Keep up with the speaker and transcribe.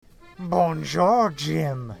Bonjour,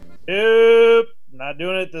 Jim. Nope, not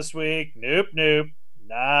doing it this week. Nope,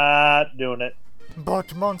 not doing it.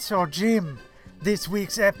 But Monsieur Jim, this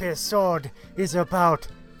week's episode is about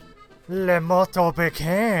Le Moto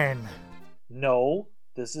Bacane. No,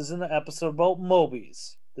 this isn't an episode about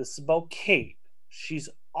Mobies. This is about Kate. She's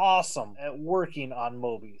awesome at working on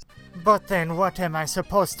Mobies. But then what am I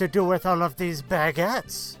supposed to do with all of these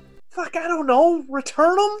baguettes? Fuck, I don't know.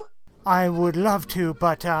 Return them? I would love to,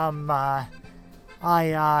 but, I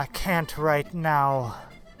can't right now.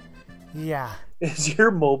 Yeah. Is your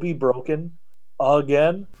Moby broken?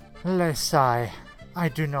 Again? Lesai, I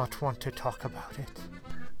do not want to talk about it.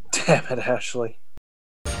 Damn it, Ashley.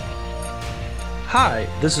 Hi,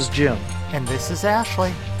 this is Jim, And this is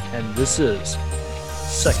Ashley. and this is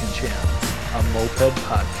Second Chance, a Moped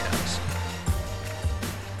Podcast.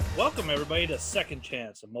 Welcome, everybody, to Second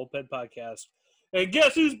Chance, a Moped Podcast. And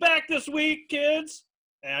guess who's back this week, kids?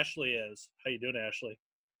 Ashley is. How you doing, Ashley?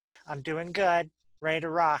 I'm doing good. Ready to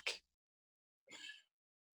rock.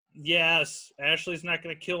 Yes, Ashley's not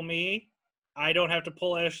going to kill me. I don't have to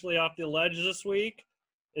pull Ashley off the ledge this week.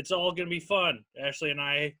 It's all going to be fun. Ashley and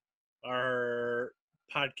I are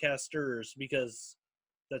podcasters because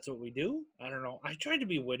that's what we do. I don't know. I tried to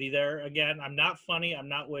be witty there. Again, I'm not funny. I'm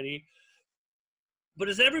not witty. But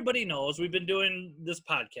as everybody knows, we've been doing this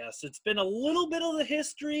podcast. It's been a little bit of the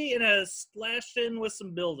history and has splashed in with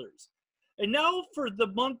some builders. And now for the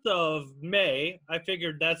month of May, I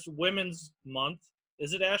figured that's Women's Month.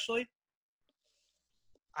 Is it, Ashley?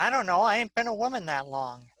 I don't know. I ain't been a woman that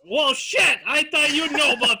long. Well, shit! I thought you'd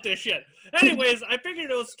know about this shit. Anyways, I figured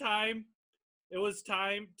it was time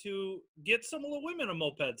to get some of the women on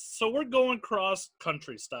mopeds. So we're going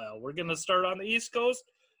cross-country style. We're going to start on the East Coast,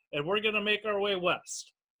 and we're going to make our way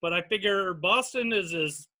west. But I figure Boston is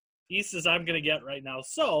as east as I'm going to get right now.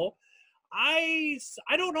 So I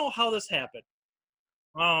don't know how this happened.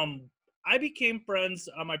 I became friends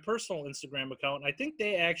on my personal Instagram account. I think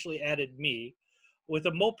they actually added me with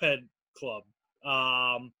a moped club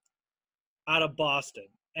out of Boston.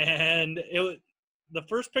 And the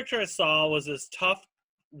first picture I saw was this tough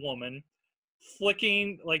woman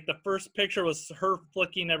flicking, like the first picture was her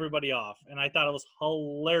flicking everybody off. And I thought it was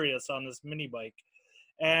hilarious on this mini bike.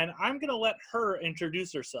 And I'm going to let her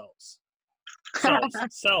introduce herself.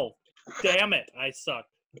 Self. Damn it, I suck.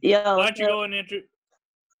 Yo, Why don't you go and introduce...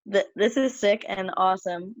 This is sick and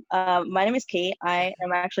awesome. My name is Kate. I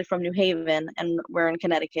am actually from New Haven, and we're in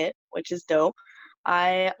Connecticut, which is dope.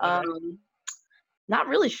 I not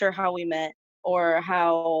really sure how we met or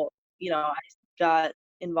how I got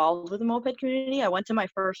involved with the moped community. I went to my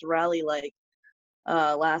first rally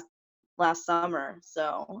last summer,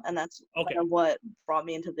 and that's kind of what brought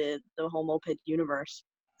me into the whole moped universe.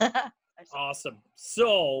 Awesome.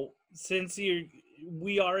 So since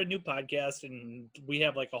we are a new podcast and we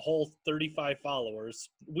have like a whole 35 followers,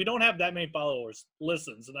 we don't have that many followers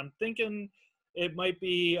listens, and I'm thinking it might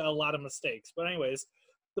be a lot of mistakes. But anyways,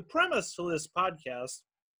 the premise for this podcast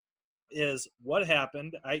is what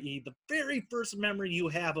happened, i.e. the very first memory you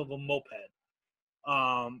have of a moped,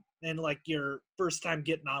 and like your first time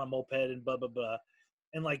getting on a moped and blah blah blah,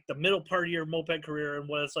 and like the middle part of your moped career and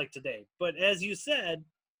what it's like today. But as you said,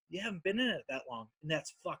 you haven't been in it that long, and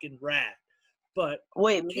that's fucking rad. But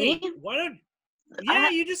wait, Kate, me? why don't? Yeah,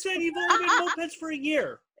 you just said you've only been mopeds for a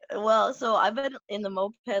year. Well, so I've been in the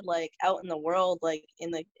moped, like out in the world, like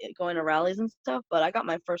going to rallies and stuff. But I got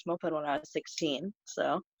my first moped when I was 16.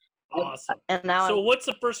 So Awesome. And now so what's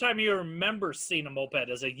the first time you remember seeing a moped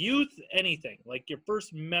as a youth? Anything like your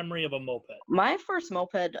first memory of a moped? My first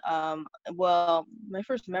moped, my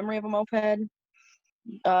first memory of a moped,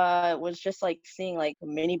 was just like seeing like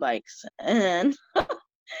mini bikes and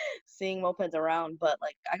seeing mopeds around. But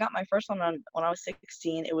like I got my first one when I was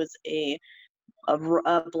 16. It was a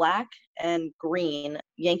black and green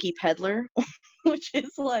Yankee Peddler, which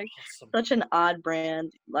is like such an odd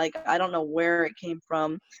brand. Like I don't know where it came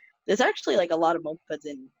from. There's actually like a lot of mopeds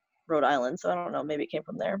in Rhode Island, so I don't know. Maybe it came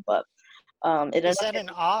from there, but Is that an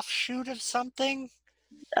offshoot of something?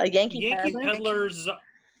 A Yankee Peddlers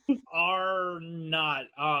are not.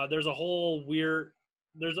 There's a whole weird.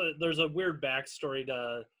 There's a weird backstory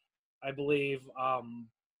to, I believe,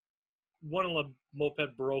 one of the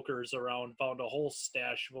moped brokers around found a whole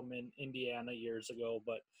stash of them in Indiana years ago.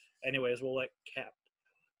 But anyways, we'll let Kat.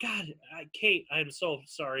 God, Kate, I'm so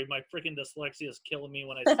sorry. My freaking dyslexia is killing me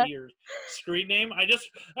when I see your screen name. I just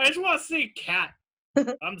want to say Kat.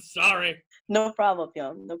 I'm sorry. No problem,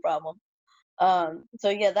 yo. No problem. So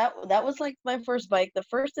yeah, that was like my first bike. The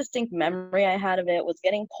first distinct memory I had of it was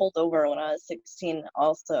getting pulled over when I was 16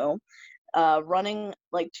 also. running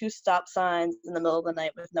like 2 stop signs in the middle of the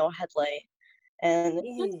night with no headlight, and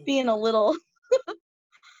just Ooh. being a little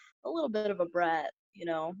a little bit of a brat, you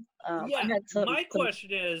know. I Yeah, had my some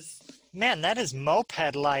question is, Man, that is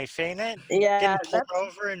moped life, ain't it? yeah, Getting pulled that's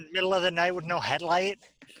over in the middle of the night with no headlight.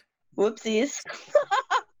 whoopsies.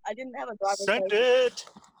 I didn't have a driver's Sent license.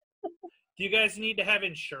 it. do you guys need to have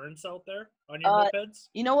insurance out there on your Uh, mopeds?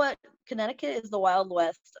 you know what? Connecticut is the Wild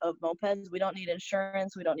West of mopeds. We don't need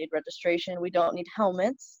insurance. We don't need registration. We don't need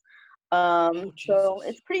helmets. Oh, So Jesus.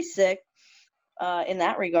 it's pretty sick in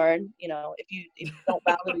that regard. You know, if you don't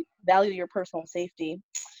value your personal safety.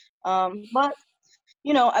 But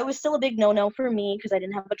you know, I was still a big no-no for me because I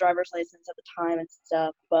didn't have a driver's license at the time and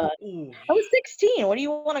stuff. But Ooh. I was 16. What do you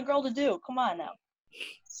want a girl to do? Come on now.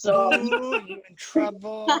 So Ooh, you in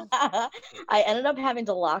trouble. I ended up having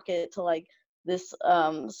to lock it to like this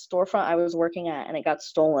storefront I was working at, and it got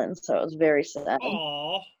stolen. So it was very sad.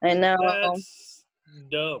 Aw, I know. that's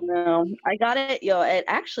dumb. No, I got it. Yo, it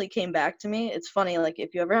actually came back to me. It's funny, like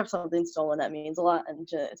if you ever have something stolen, that means a lot, and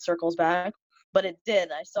it circles back. But it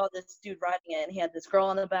did. I saw this dude riding it, and he had this girl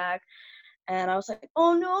on the back, and I was like,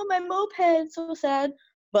 "Oh no, my moped!" So sad.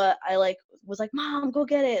 But I like was like, "Mom, go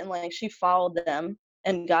get it," and like she followed them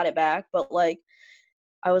and got it back. But like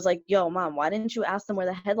I was like, "Yo, Mom, why didn't you ask them where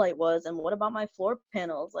the headlight was? And what about my floor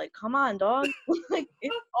panels? Like, come on, dog. Like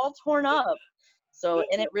it's all torn up." So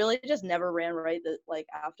and it really just never ran right like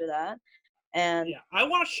after that. And Yeah, I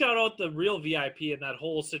want to shout out the real VIP in that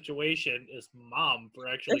whole situation is Mom for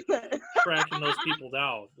actually tracking those people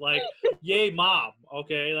down. Like, yay, Mom.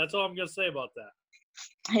 Okay, that's all I'm gonna say about that.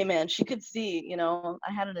 hey man, she could see, you know,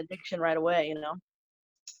 I had an addiction right away, you know.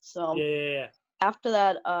 So Yeah. after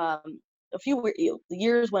that, a few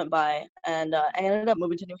years went by, and I ended up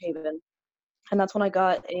moving to New Haven, and that's when I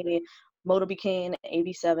got a Motorbicane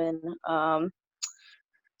AB7.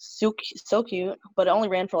 So cute, but it only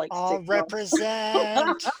ran for like All 6 months.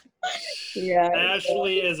 represent. Yeah.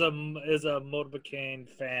 Ashley is a Motorbicane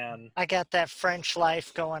fan. I got that French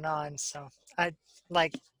life going on, so I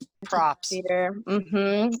like props. Peter.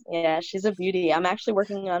 Yeah, she's a beauty. I'm actually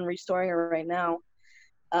working on restoring her right now,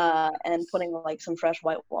 and putting like some fresh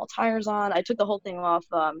white wall tires on. I took the whole thing off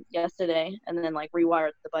yesterday, and then like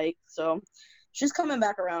rewired the bike. So she's coming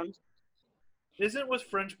back around. Isn't it with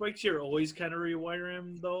French bikes you're always kind of rewire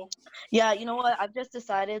them though? Yeah, you know what? I've just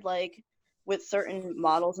decided like with certain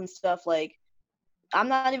models and stuff, like I'm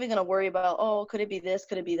not even gonna worry about, oh, could it be this,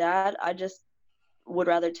 could it be that? I just would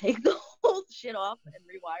rather take the whole shit off and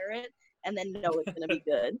rewire it and then know it's gonna be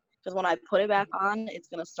good. Because when I put it back on, it's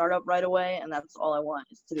gonna start up right away, and that's all I want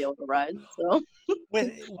is to be able to ride. So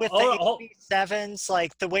With the AB7s,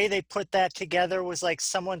 like the way they put that together was like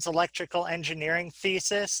someone's electrical engineering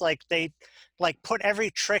thesis. Like they like put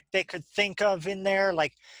every trick they could think of in there.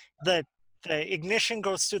 Like the ignition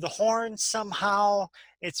goes through the horn somehow.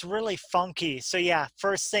 It's really funky. So yeah,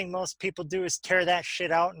 first thing most people do is tear that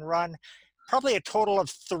shit out and run probably a total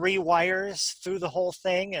of 3 wires through the whole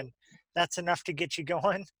thing, and that's enough to get you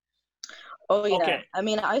going. oh yeah, Okay. I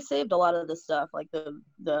mean I saved a lot of the stuff like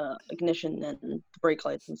the ignition and the brake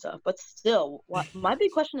lights and stuff, but still, my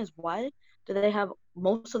big question is why do they have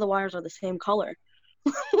most of the wires are the same color?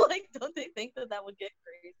 Like, don't they think that that would get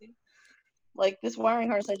crazy? Like this wiring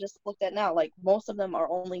harness I just looked at now, like most of them are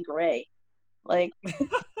only gray. Like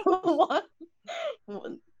what?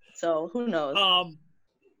 So who knows?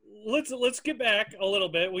 Let's get back a little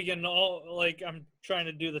bit. We can all like I'm trying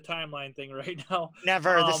to do the timeline thing right now.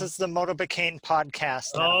 Never. This is the Motorbicane podcast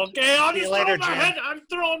now. Okay, I'll See you just later, throw my Jim. head.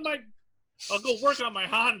 I'll go work on my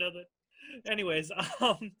Honda. Anyways,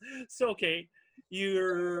 so okay,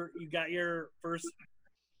 you got your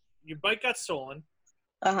bike got stolen.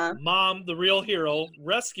 Uh-huh. Mom, the real hero,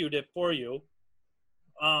 rescued it for you.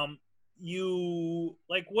 You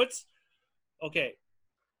like what's okay?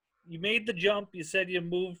 You made the jump. You said you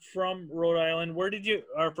moved from Rhode Island. Where did you?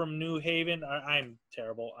 Or from New Haven? I'm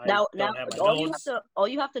terrible. I Now don't have my notes. all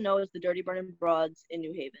you have to know is the Dirty Burning Broads in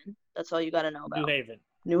New Haven. That's all you got to know about. New Haven.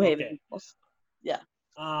 New Haven. Okay. Yeah.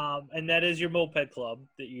 And that is your moped club.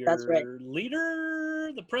 That your That's right.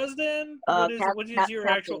 leader, the president. What is your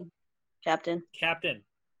actual captain? Captain.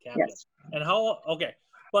 Yes. And how? Okay,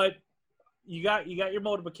 but you got your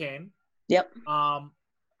Motorbicane. Yep.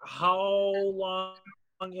 How long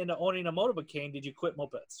into owning a Motorbicane did you quit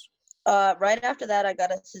mopeds? Right after that, I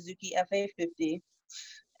got a Suzuki FA50.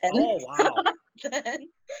 And Oh wow!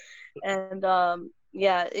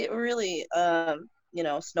 yeah, it really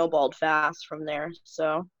snowballed fast from there.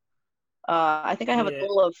 So I think I have a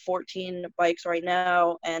total of 14 bikes right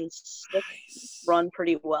now, and 6 run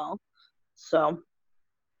pretty well. So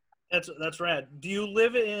That's rad. Do you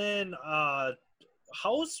live in a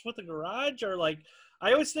house with a garage, or like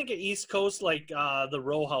I always think of East Coast like the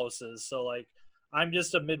row houses. So like I'm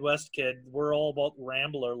just a Midwest kid. We're all about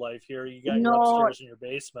Rambler life here. You got your No, upstairs and your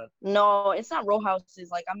basement. no, it's not row houses.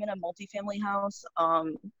 Like I'm in a multifamily house.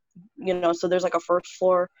 So there's like a first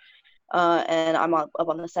floor, and I'm up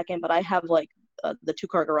on the second, but I have like the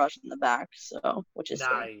 2-car garage in the back, so which is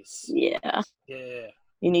Nice. yeah. Yeah.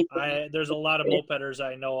 You need There's a lot of mopeders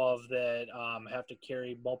I know of that have to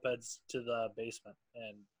carry mopeds to the basement,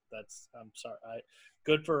 and I'm sorry.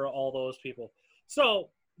 Good for all those people. So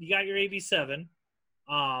you got your AB7.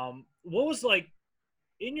 What was like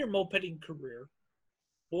in your mopeding career?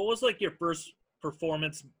 What was like your first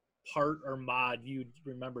performance part or mod you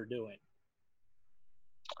remember doing?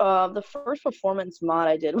 The first performance mod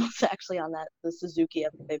I did was actually on the Suzuki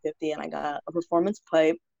F550, and I got a performance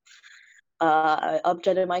pipe. I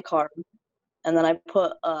upjetted my car, and then I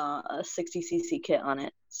put a 60cc kit on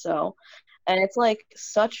it. So, and it's like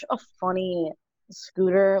such a funny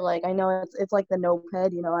scooter. Like I know it's like the noped.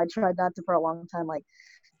 I tried not to for a long time like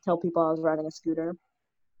tell people I was riding a scooter.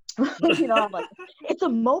 I'm like, it's a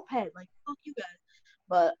moped. Like fuck you guys.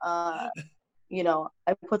 But I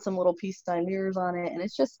put some little peace sign mirrors on it, and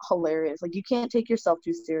it's just hilarious. Like you can't take yourself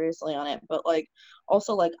too seriously on it, but like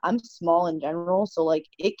also like I'm small in general, so like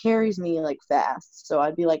it carries me like fast. So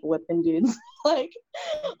I'd be like whipping dudes like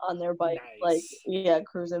on their bike, like Nice.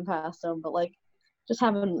 cruising past them, but like just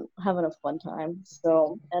having a fun time.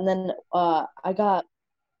 So and then I got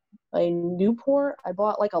a Newport. I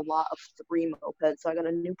bought like a lot of 3 mopeds, so I got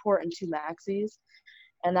a Newport and 2 Maxis,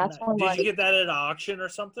 and that's when Did like you get that at auction or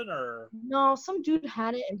something, or? no, some dude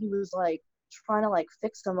had it and he was like trying to like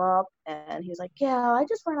fix them up, and he's like, yeah, I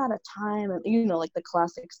just ran out of time, and like the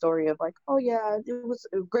classic story of like, oh yeah, it was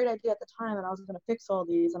a great idea at the time and I was gonna fix all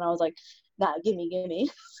these, and I was like, nah, gimme.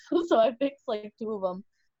 So I fixed like 2 of them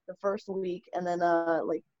the first week, and then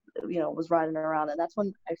was riding around, and that's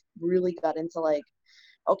when I really got into like,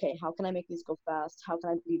 okay, how can I make these go fast, how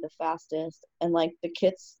can I be the fastest, and like the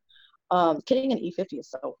kitting an E50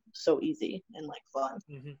 is so easy and like fun.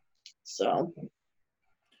 Mm-hmm. So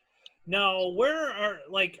Now, where are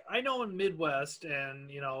like I know in Midwest and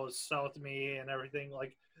south of me and everything,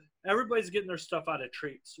 like everybody's getting their stuff out of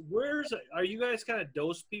treats. Are you guys kind of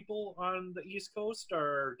dose people on the East Coast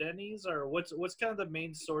or Denny's, or what's kind of the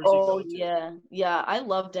main stores you go to? yeah, I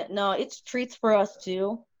loved it. No, it's treats for us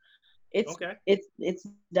too. It's Okay. it's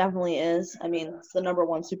definitely is. I mean, it's the number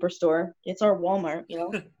 1 superstore. It's our Walmart,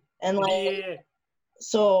 and like Yeah.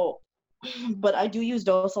 so. But I do use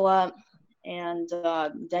Dose a lot, and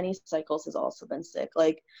Denny's Cycles has also been sick.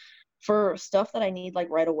 Like for stuff that I need like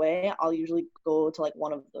right away, I'll usually go to like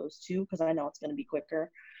one of those 2 because I know it's gonna be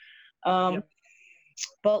quicker. Yep.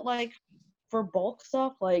 But like for bulk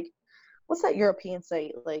stuff, like what's that European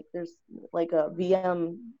site? Like there's like a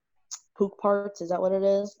VM Pook Parts. Is that what it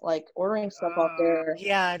is? Like ordering stuff out there.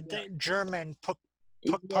 Yeah, the German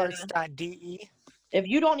Puckparts.de. If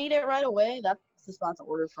you don't need it right away, that's the spot to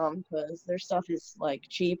order from because their stuff is like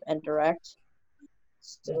cheap and direct.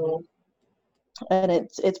 So, and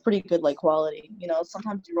it's pretty good like quality.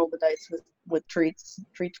 Sometimes you roll the dice with treats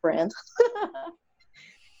brand.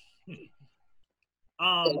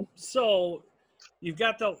 So you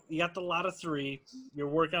got the lot of 3. You're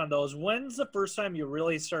working on those. When's the first time you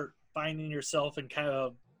really start finding yourself and kind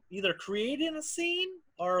of either creating a scene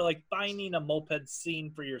or like finding a moped scene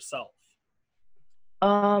for yourself?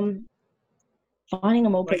 Finding a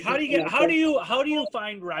moped. Like how do you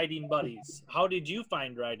find riding buddies? How did you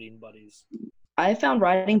find riding buddies? I found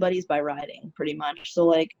riding buddies by riding pretty much. So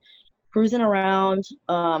like cruising around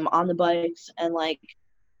on the bikes, and like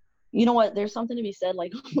you know what, there's something to be said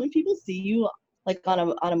like when people see you like on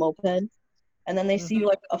a moped, and then they see you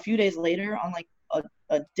like a few days later on like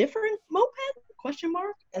a different moped question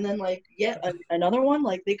mark, and then like another one,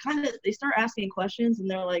 like they start asking questions, and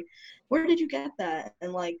they're like, where did you get that?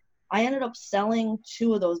 And like I ended up selling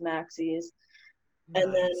 2 of those Maxis. Nice.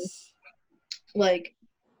 And then like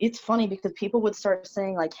it's funny because people would start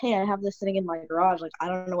saying like, hey, I have this sitting in my garage, like I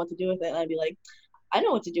don't know what to do with it, and I'd be like, I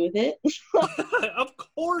know what to do with it. Of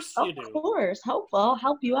course you do. Of course. I'll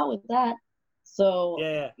help you out with that. So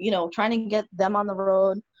trying to get them on the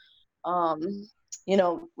road,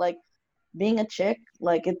 like being a chick,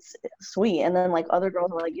 like it's sweet, and then like other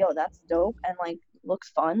girls were like, yo, that's dope and like looks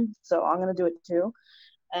fun, so I'm gonna do it too.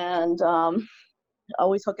 And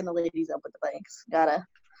always hooking the ladies up with the bikes, gotta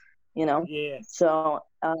so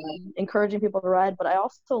encouraging people to ride. But I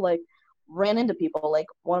also like ran into people, like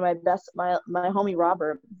one of my homie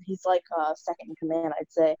Robert, he's like second in command, I'd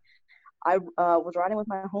say. I was riding with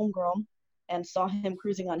my homegirl, and saw him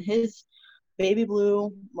cruising on his baby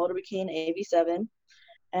blue Motor Bikini AV7.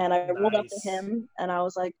 And I rolled up to Nice. him and I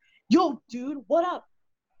was like, yo, dude, what up?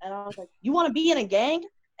 And I was like, you want to be in a gang?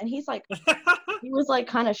 And he's like, he was like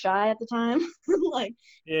kind of shy at the time. Like,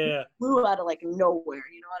 Yeah. flew out of like nowhere,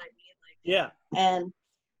 you know what I mean? Like, Yeah. and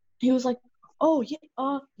he was like, oh,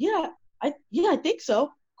 yeah, I think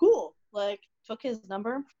so. Cool. Like, took his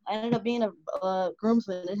number. I ended up being a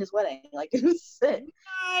groomsman in his wedding. Like, it was sick.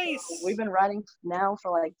 Nice. So we've been riding now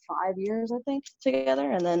for like 5 years, I think,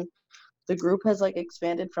 together. And then the group has like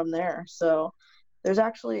expanded from there. So there's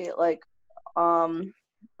actually like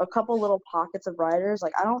a couple little pockets of riders.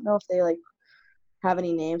 Like, I don't know if they like have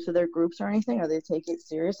any names for their groups or anything, or they take it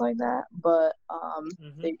serious like that, but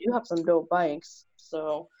they do have some dope bikes.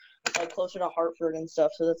 So like closer to Hartford and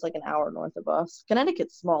stuff, so that's like an hour north of us.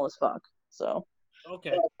 Connecticut's small as fuck, so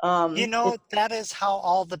Okay. You know, that is how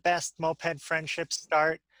all the best moped friendships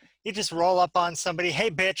start. You just roll up on somebody,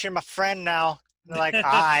 hey, bitch, you're my friend now. And they're like, all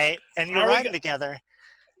right. And you're riding together.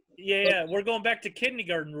 Yeah, we're going back to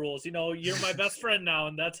kindergarten rules. You know, you're my best friend now,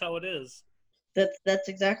 and that's how it is. That's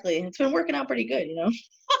exactly. It's been working out pretty good, you know.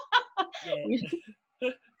 Yeah.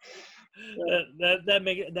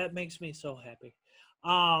 that makes me so happy.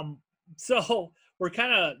 So we're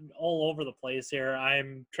kind of all over the place here.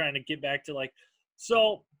 I'm trying to get back to like,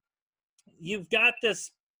 so you've got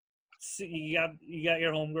this. You got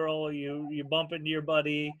your homegirl. You bump into your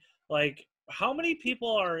buddy. Like, how many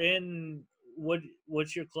people are in?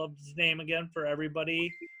 What's your club's name again for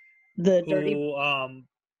everybody? The Dirty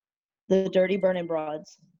Burning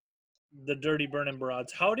Broads. The Dirty Burning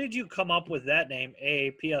Broads. How did you come up with that name?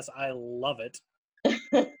 P.S. I love it.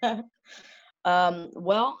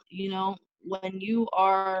 Well, you know, when you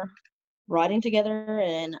are riding together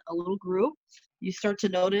in a little group, you start to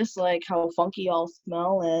notice like how funky y'all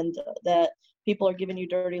smell and that people are giving you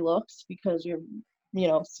dirty looks because you're, you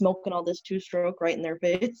know, smoking all this two-stroke right in their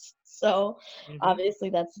face. So obviously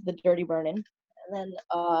that's the Dirty Burning. And then,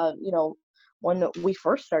 you know, when we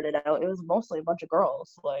first started out, it was mostly a bunch of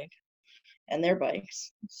girls, like, and their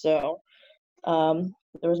bikes. So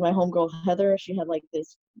there was my homegirl Heather. She had like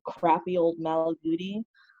this crappy old Malaguti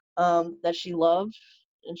that she loved,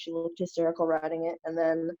 and she looked hysterical riding it. And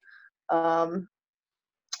then,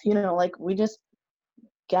 you know, like we just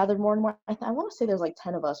gathered more and more. I want to say there's like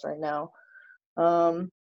 10 of us right now.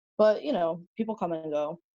 But you know, people come and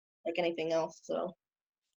go like anything else. So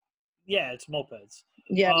yeah, it's mopeds.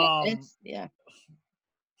 Yeah, yeah.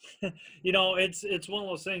 You know, it's one of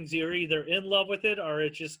those things. You're either in love with it or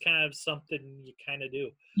it's just kind of something you kind of do.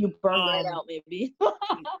 You burn right out, maybe.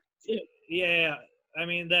 Yeah, I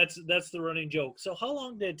mean that's the running joke. So how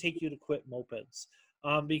long did it take you to quit mopeds?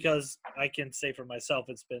 Because I can say for myself,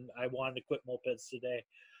 I wanted to quit mopeds today.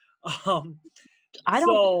 I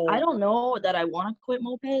don't know that I want to quit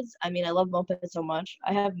mopeds. I mean, I love mopeds so much.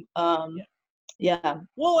 I have yeah.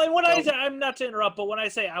 Well, and when I'm not to interrupt, but when I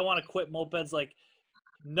say I want to quit mopeds, like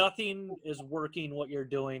nothing is working what you're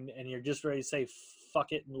doing, and you're just ready to say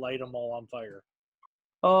fuck it and light them all on fire.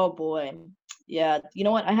 Oh boy, yeah. You know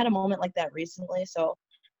what? I had a moment like that recently. So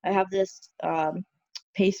I have this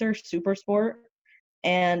Pacer Super Sport,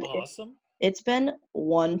 and awesome. It's been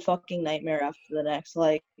one fucking nightmare after the next.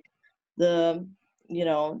 Like you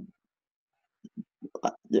know,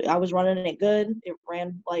 I was running it good. It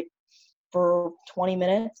ran like for 20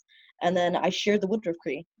 minutes, and then I sheared the Woodruff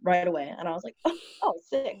Cree right away, and I was like, oh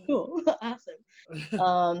sick, cool,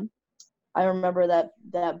 awesome. I remember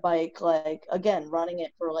that bike, like, again, running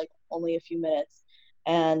it for like only a few minutes,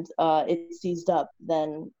 and it seized up.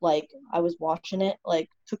 Then like I was washing it, like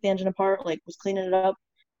took the engine apart, like was cleaning it up,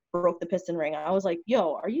 broke the piston ring. I was like,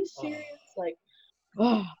 yo, are you serious? Like,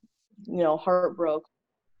 oh, you know, heart broke,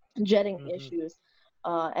 jetting issues.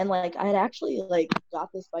 And like I had actually like got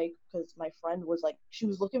this bike because my friend was like, she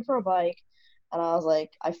was looking for a bike, and I was like,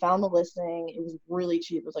 I found the listing. It was really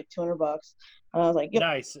cheap. It was like $200, and I was like, yep,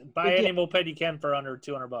 nice. Buy any moped you can for under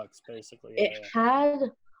 $200, basically. It had,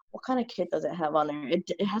 what kind of kit does it have on there?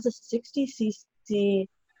 It has a 60cc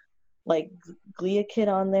like Glia kit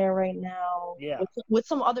on there right now. Yeah. With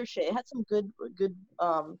some other shit. It had some good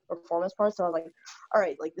performance parts. So I was like, all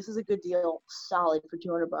right, like this is a good deal, solid for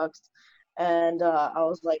 $200. And I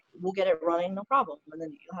was like, we'll get it running, no problem. And then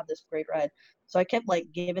you'll have this great ride. So I kept like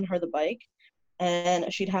giving her the bike,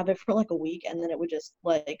 and she'd have it for like a week, and then it would just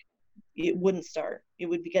like, it wouldn't start. It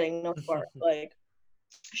would be getting no spark. Like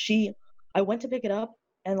I went to pick it up,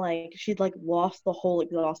 and like she'd like lost the whole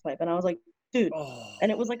exhaust pipe, and I was like, dude,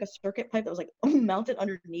 and it was like a circuit pipe that was like mounted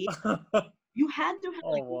underneath. You had to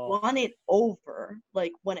like run it over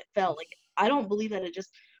like when it fell. Like I don't believe that it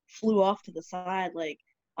just flew off to the side. Like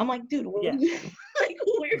I'm like, dude, Yeah. like,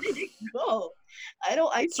 where did it go?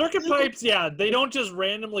 I Circuit still- pipes, yeah, they don't just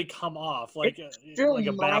randomly come off like still like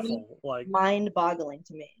a baffle. Like, mind-boggling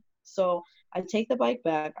to me. So I take the bike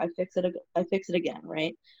back. I fix it again,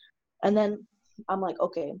 right? And then I'm like,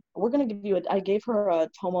 okay, we're gonna give you I gave her a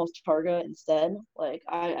Tomos Targa instead. Like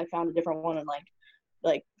I found a different one and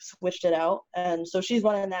like switched it out. And so she's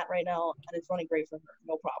running that right now and it's running great for her.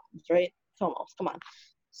 No problems, right? Tomos, come on.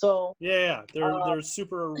 So yeah, they're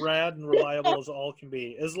super rad and reliable as all can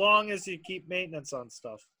be, as long as you keep maintenance on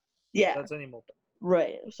stuff. yeah, That's any moped.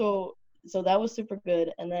 right. So that was super good.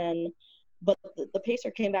 And then but the pacer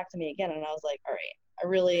came back to me again and I was like, all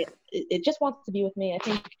right, it just wants to be with me. I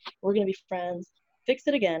think we're gonna be friends. Fix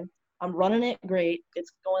it again. I'm running it great.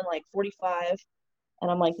 It's going like 45. And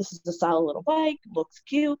I'm like, this is a solid little bike, looks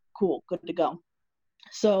cute, cool, good to go.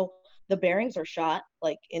 So the bearings are shot,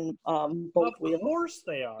 like in both Of wheels. course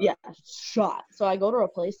they are. Yeah, shot. So I go to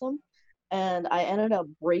replace them, and I ended up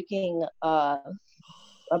breaking a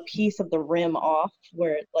piece of the rim off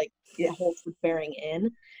where it holds the bearing in,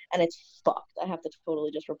 and it's fucked. I have to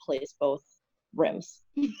totally just replace both rims.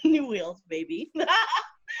 New wheels, baby.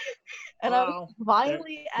 And I was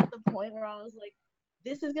finally at the point where I was like,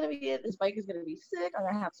 this is gonna be it. This bike is gonna be sick. I'm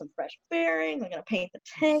gonna have some fresh bearings. I'm gonna paint the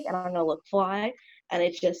tank, and I'm gonna look fly. And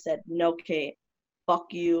it just said, "No, Kate.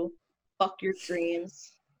 Fuck you. Fuck your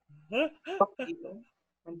dreams. Fuck you.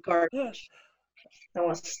 I'm garbage. I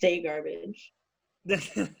want to stay garbage."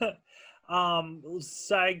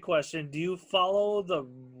 Side question: do you follow the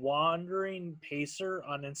Wandering Pacer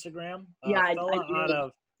on Instagram? Yeah, I fella do. out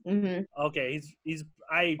of Mm-hmm. okay, he's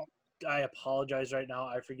I apologize right now.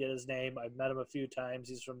 I forget his name. I've met him a few times.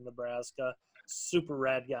 He's from Nebraska. Super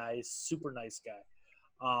rad guy. Super nice guy.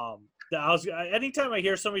 Anytime I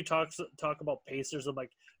hear somebody talk about Pacers, I'm like,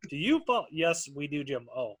 do you follow? Yes, we do, Jim.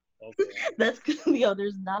 Oh, okay. That's good.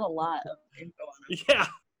 There's not a lot of info on it. Yeah.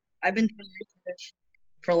 I've been doing research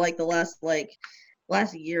for like the last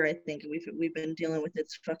year. I think we've been dealing with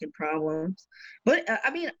its fucking problems. But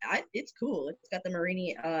I mean, it's cool. It's got the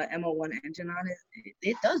Marini MO1 engine on it.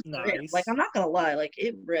 It does rip. Nice. Like, I'm not gonna lie, like,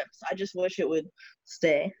 it rips. I just wish it would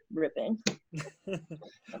stay ripping.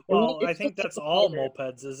 Well, I It's think just that's a all pleasure.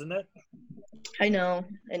 mopeds, isn't it? I know.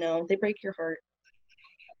 They break your heart.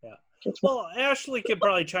 Yeah. Just- Well, Ashley could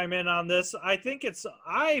probably chime in on this. I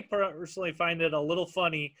personally find it a little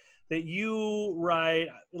funny that you ride,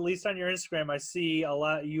 at least on your Instagram, I see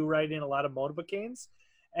you riding a lot of motorbicanes,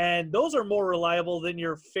 and those are more reliable than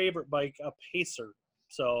your favorite bike, a Pacer.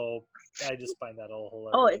 So I just find that all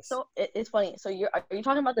hilarious. it's funny. So are you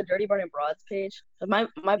talking about the Dirty Burning Broads page? My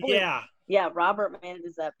boy, yeah, Robert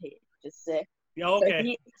manages that page, which is sick. Yeah,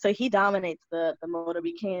 okay. So he dominates the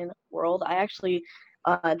motorbicane world. I actually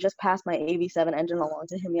just passed my AV7 engine along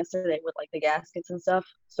to him yesterday with like the gaskets and stuff,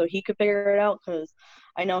 so he could figure it out, because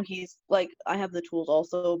I know he's like, I have the tools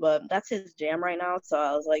also, but that's his jam right now. So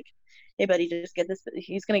I was like, hey buddy, just get this.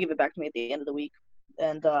 He's gonna give it back to me at the end of the week,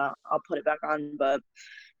 and I'll put it back on. But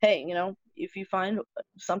hey, if you find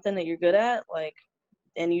something that you're good at, like,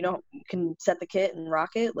 and you can set the kit and rock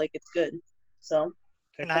it, like, it's good. So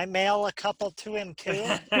Can I mail a couple to him too?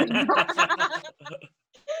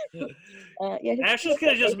 yeah, Ashley's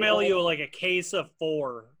gonna just mail you like a case of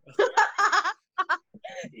 4.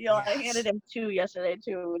 I handed him 2 yesterday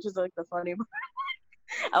too, which is like the funny part.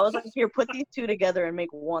 I was like, here, put these 2 together and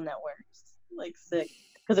make one that works. Like, sick.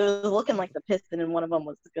 Because it was looking like the piston in one of them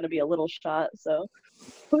was going to be a little shot. So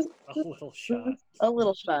A little shot. A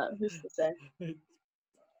little shot. Who's to say?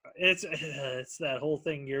 It's that whole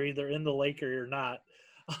thing. You're either in the lake or you're not.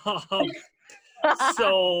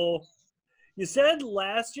 So you said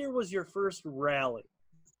last year was your first rally.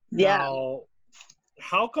 Yeah. Now,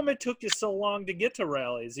 how come it took you so long to get to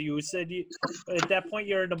rallies? You said at that point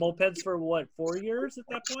you're into mopeds for what, 4 years at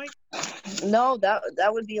that point? No, that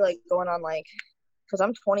would be like going on, like, because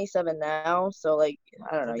I'm 27 now, so like,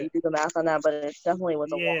 I don't know, Okay. you do the math on that, but it definitely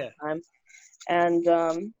was a long time. And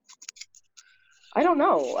I don't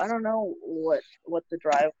know what the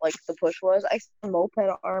drive, like, the push was. I saw Moped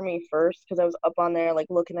Army first because I was up on there, like,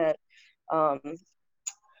 looking at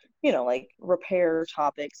like repair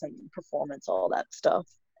topics and performance, all that stuff,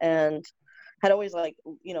 and had always, like,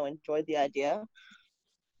 enjoyed the idea,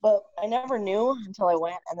 but I never knew until I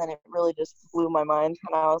went, and then it really just blew my mind,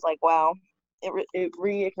 and I was like, wow, it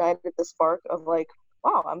reignited the spark of, like,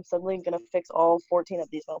 wow, I'm suddenly gonna fix all 14 of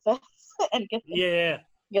these mopeds and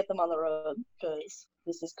get them on the road, because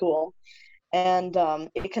this is cool. And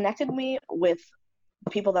it connected me with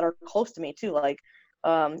people that are close to me too, like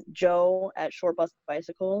Joe at Short Bus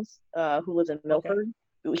Bicycles, who lives in Milford.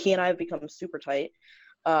 Okay. He and I have become super tight.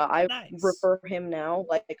 I Nice. refer him now.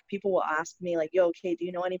 Like people will ask me, like, "Yo, okay, do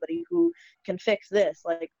you know anybody who can fix this?"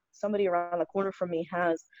 Like somebody around the corner from me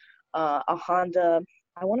has a Honda.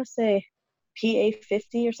 I want to say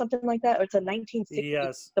PA50 or something like that. Or it's a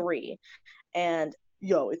Yes. 1963, and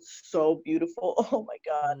yo, it's so beautiful. Oh my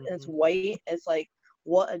god, and it's white. It's like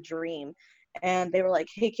what a dream. And they were like,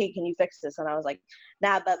 "Hey, Kate, can you fix this?" And I was like,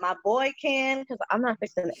 "Nah, but my boy can, because I'm not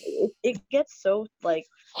fixing it." It gets so like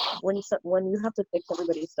when you have to fix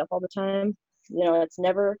everybody's stuff all the time, you know, it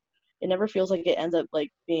never feels like it ends up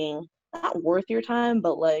like being not worth your time,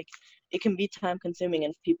 but like it can be time consuming,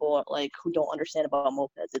 and people like who don't understand about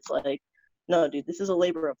mopeds, it's like, no, dude, this is a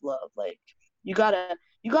labor of love. Like you gotta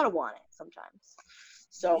want it sometimes.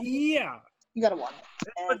 So Yeah. you gotta want it.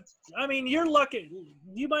 But And I mean, you're lucky.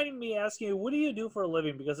 You might me asking you, what do you do for a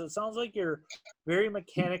living? Because it sounds like you're very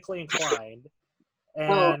mechanically inclined.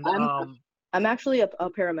 well, And I'm actually a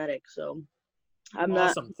paramedic, so I'm not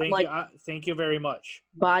awesome. I'm like Thank you very much.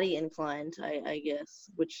 body inclined, I guess,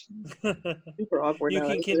 which super awkward You now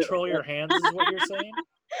that can I say it control like your hands, is what you're saying.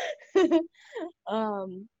 that.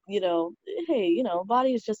 You know, hey, you know,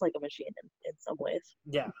 body is just like a machine in some ways.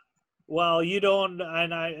 Yeah. Well, you don't,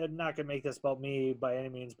 and I'm not gonna make this about me by any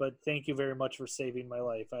means, but thank you very much for saving my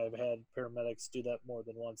life. I've had paramedics do that more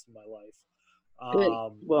than once in my life. Good.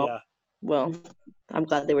 Yeah. Well, I'm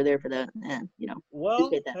glad they were there for that, and you know, Well,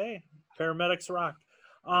 appreciate that. hey, paramedics rock.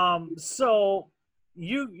 So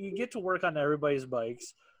you get to work on everybody's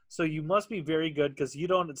bikes, so you must be very good because you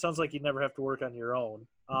don't. It sounds like you never have to work on your own.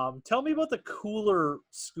 Tell me about the cooler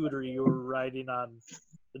scooter you were riding on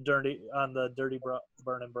the Dirty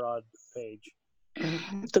Burn and Broad page.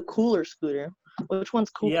 The cooler scooter. Which one's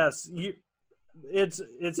cool? Yes,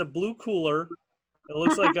 it's a blue cooler. It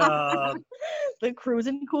looks like a The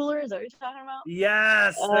cruising cooler. Is that what you're talking about?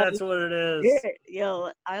 yes, that's what it is. Yeah,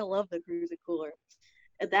 yo, I love the cruising cooler.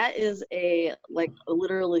 That is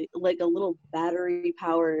literally like a little battery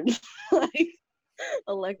powered like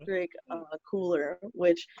electric cooler,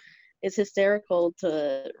 which is hysterical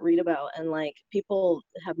to read about. And like people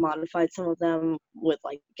have modified some of them with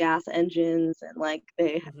like gas engines, and like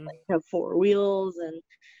they have four wheels, and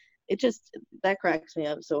it just that cracks me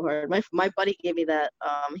up so hard. My buddy gave me that.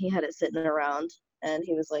 He had it sitting around, and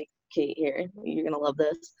he was like, "Kate, here, you're gonna love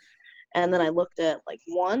this." And then I looked at like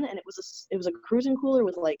one, and it was a cruising cooler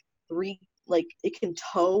with like three, like it can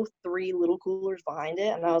tow three little coolers behind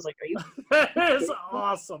it, and I was like, "Are you?" That is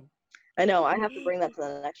awesome. I know, I have to bring that to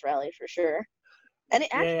the next rally for sure. And it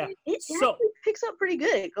actually picks up pretty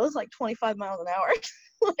good. It goes like 25 miles an hour.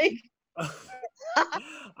 Like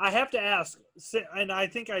I have to ask, and I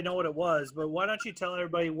think I know what it was, but why don't you tell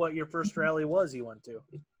everybody what your first rally was you went to?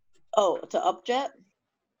 Oh, to Upjet?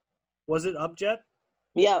 Was it Upjet?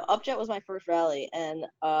 Yeah, Upjet was my first rally, and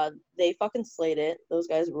they fucking slayed it. Those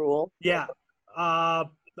guys rule. Yeah.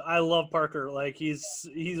 I love Parker. Like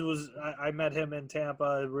I met him in Tampa,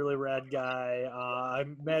 a really rad guy.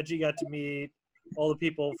 I'm glad you got to meet all the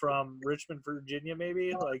people from Richmond, Virginia,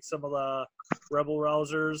 maybe like some of the Rebel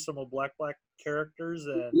Rousers, some of Black characters,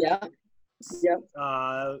 and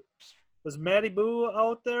was Matty Boo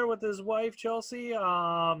out there with his wife Chelsea?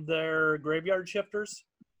 They're graveyard shifters.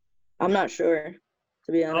 I'm not sure,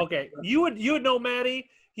 to be honest. Okay, you would know Matty.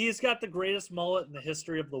 He's got the greatest mullet in the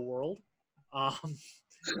history of the world.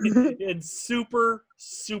 And super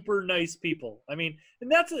nice people. I mean,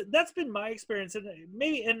 and that's been my experience, and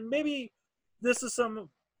maybe this is some of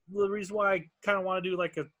the reason why I kind of want to do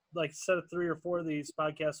like a set of 3 or 4 of these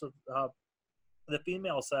podcasts with the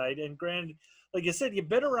female side. And granted, like you said, you've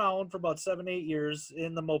been around for about 7-8 years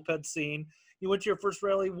in the moped scene. You went to your first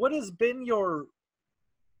rally. What has been your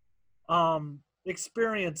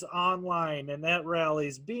experience online and at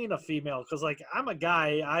rallies being a female? Because like I'm a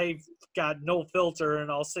guy, I've got no filter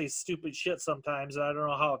and I'll say stupid shit sometimes, and I don't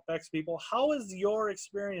know how it affects people. How has your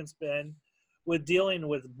experience been with dealing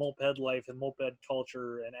with moped life and moped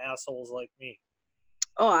culture and assholes like me?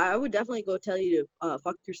 Oh, I would definitely go tell you to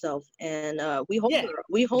fuck yourself, and we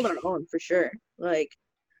hold our own for sure. Like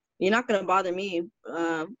you're not gonna bother me,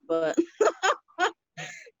 but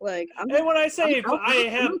like and when I say I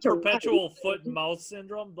have perpetual foot and mouth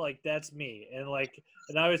syndrome, like that's me. And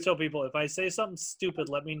and I always tell people, if I say something stupid,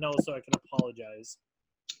 let me know so I can apologize.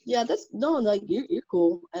 Yeah, that's no, like you're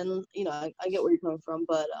cool, and you know I get where you're coming from,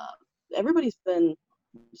 but everybody's been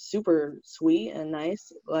super sweet and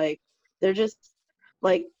nice. Like they're just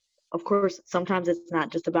like, of course, sometimes it's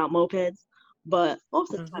not just about mopeds, but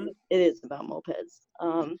most of the time it is about mopeds.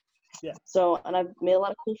 So, and I've made a lot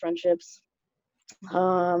of cool friendships.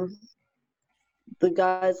 The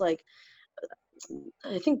guys like,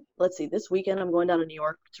 I think, let's see, this weekend I'm going down to New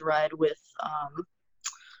York to ride with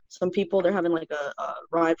some people, they're having like a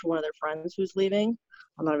ride for one of their friends who's leaving.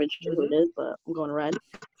 I'm not even sure who it is, but I'm going to ride.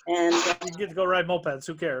 And you get to go ride mopeds.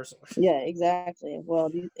 Who cares? yeah, exactly.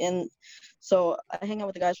 Well, and so I hang out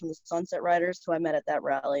with the guys from the Sunset Riders who I met at that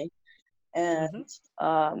rally, and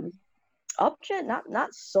Upjet, not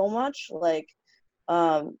so much. Like,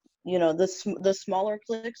 you know, the smaller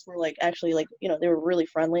cliques were like actually like, you know, they were really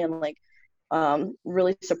friendly and like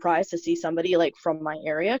really surprised to see somebody like from my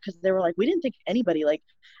area, because they were like, we didn't think anybody like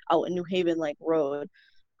out in New Haven like rode.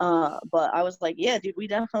 But I was like, yeah, dude, we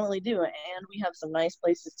definitely do, and we have some nice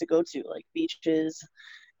places to go to, like beaches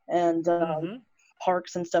and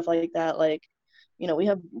parks and stuff like that. Like, you know, we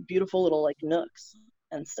have beautiful little like nooks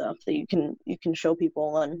and stuff that you can show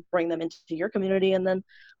people and bring them into your community, and then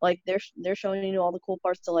like they're showing you all the cool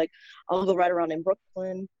parts. To like, I'll go right around in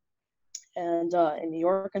Brooklyn and in New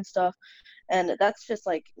York and stuff, and that's just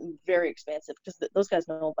like very expansive because those guys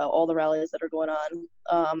know about all the rallies that are going on.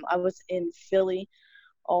 I was in Philly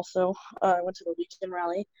also. I went to the Legion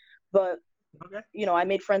rally, but you know, I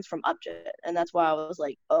made friends from Upjet, and that's why I was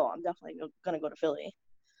like, oh, I'm definitely gonna go to Philly.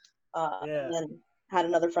 And then had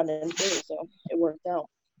another friend in Philly, so it worked out.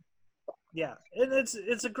 Yeah, and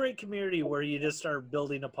it's a great community where you just start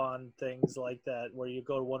building upon things like that, where you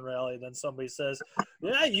go to one rally and then somebody says,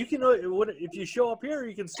 yeah, you can, if you show up here,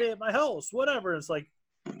 you can stay at my house, whatever. It's like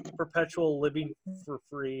perpetual living for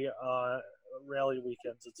free rally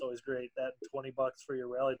weekends. It's always great. That $20 for your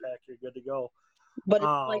rally pack, you're good to go. But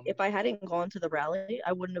like, if I hadn't gone to the rally,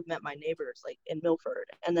 I wouldn't have met my neighbors like in Milford,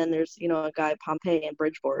 and then there's, you know, a guy Pompey and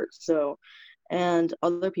Bridgeport, so, and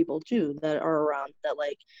other people too that are around that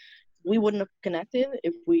like we wouldn't have connected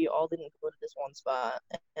if we all didn't go to this one spot.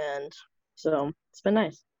 And so it's been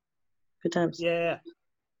nice. Good times. Yeah.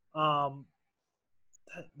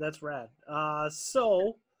 That's rad.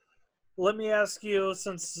 So let me ask you,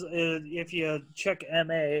 since if you check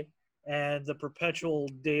MA and the perpetual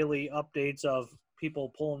daily updates of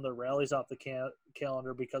people pulling their rallies off the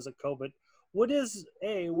calendar because of COVID,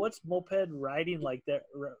 what's moped riding like that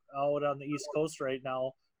out on the East Coast right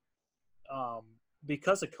now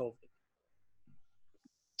because of COVID?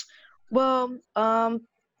 Well,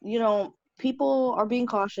 you know, people are being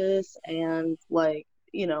cautious, and like,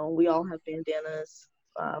 you know, we all have bandanas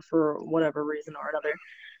for whatever reason or another.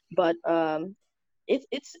 But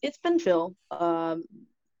it's been chill.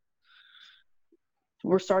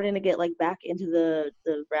 We're starting to get like back into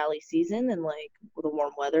the rally season and like the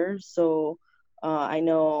warm weather. So I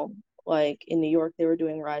know like in New York they were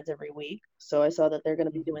doing rides every week. So I saw that they're going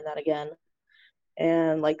to be doing that again.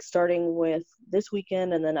 And like starting with this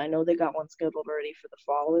weekend, and then I know they got one scheduled already for the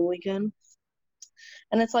following weekend.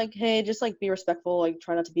 And it's like, hey, just like be respectful, like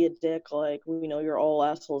try not to be a dick, like we know you're all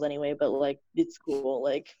assholes anyway, but like it's cool,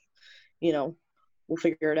 like, you know, we'll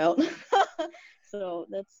figure it out. So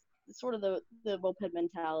that's sort of the moped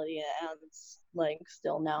mentality, and like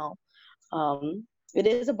still now. It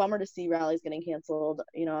is a bummer to see rallies getting canceled.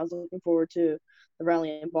 You know, I was looking forward to the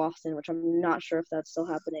rally in Boston, which I'm not sure if that's still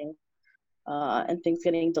happening. And things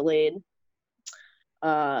getting delayed,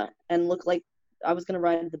 and look like I was gonna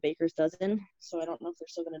ride the Baker's Dozen, so I don't know if they're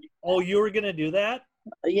still gonna do that. Oh, you were gonna do that?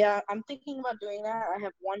 Yeah, I'm thinking about doing that. I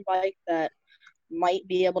have one bike that might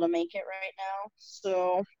be able to make it right now,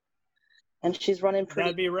 so, and she's running pretty.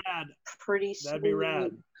 That'd be rad. Pretty. That'd be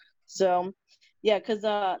rad. So, yeah, because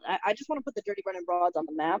I just want to put the Dirty Running Broads on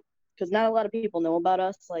the map, because not a lot of people know about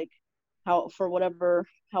us. Like,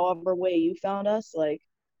 however way you found us, like.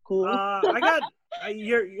 Cool.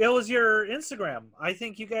 It was your Instagram. I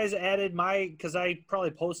think you guys added because I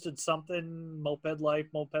probably posted something, Moped Life,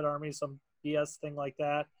 Moped Army, some BS thing like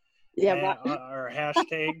that. Yeah. Or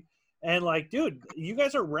hashtag. And like, dude, you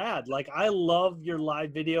guys are rad. Like, I love your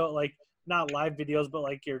live video, like not live videos, but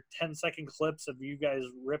like your 10-second clips of you guys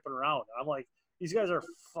ripping around. I'm like, these guys are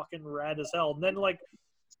fucking rad as hell. And then like,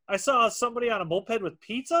 I saw somebody on a moped with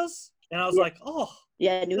pizzas, and I was like, oh.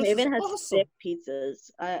 Yeah, New Haven has awesome. Sick pizzas.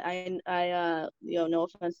 I you know, no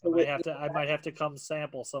offense to the I might have to come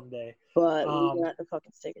sample someday. But we got the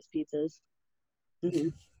fucking sickest pizzas. Mm-hmm.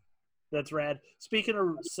 That's rad. Speaking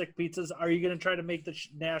of sick pizzas, are you going to try to make the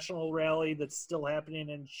national rally that's still happening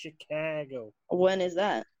in Chicago? When is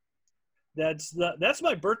that? That's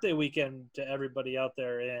my birthday weekend to everybody out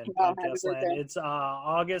there in podcast land. It's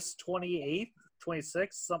August 28th,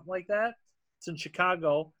 26th, something like that. It's in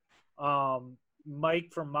Chicago. Mike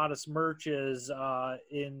from Modest Merch is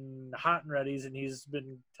in Hot and Ready's, and he's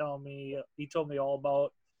been telling me, he told me all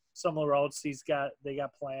about some of the routes they got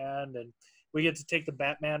planned, and we get to take the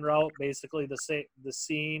Batman route, basically the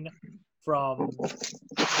scene from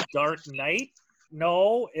Dark Knight.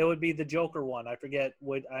 No, it would be the Joker one. I forget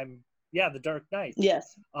what I'm Yeah, the Dark Knight.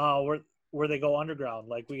 Yes. Where they go underground.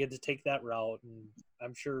 Like we get to take that route, and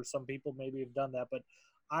I'm sure some people maybe have done that, but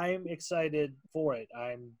I'm excited for it.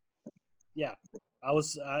 I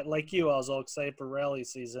was like you. I was all excited for rally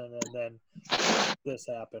season, and then this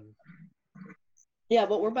happened. Yeah,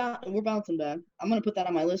 but we're bouncing back. I'm gonna put that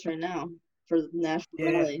on my list right now for the National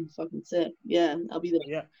Rally. Fucking sick. Yeah, I'll be there.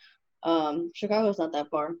 Yeah. Chicago's not that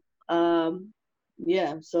far.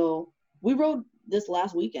 Yeah. So we rode this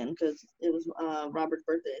last weekend because it was Robert's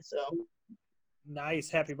birthday. So Nice.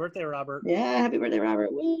 Happy birthday, Robert. yeah, happy birthday,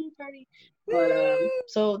 Robert. Woo, party. But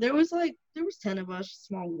so there was 10 of us,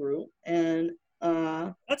 small group, and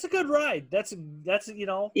that's a good ride. That's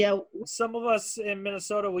yeah. Some of us in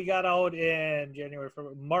Minnesota, we got out in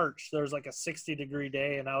March. There was like a 60-degree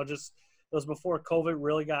day, and it was before COVID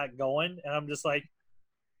really got going, and I'm just like,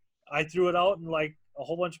 I threw it out, and like a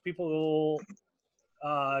whole bunch of people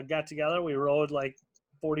got together. We rode like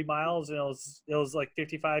 40 miles, and it was like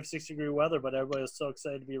 55, 60-degree weather, but everybody was so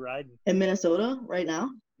excited to be riding. In Minnesota right now?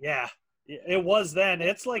 Yeah, it was then.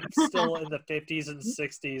 It's like still in the 50s and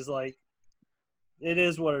 60s. Like, it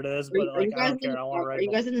is what it is, but like I don't care. I want to ride. Are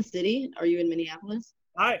you guys in the city? Are you in Minneapolis?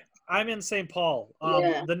 I'm in St. Paul,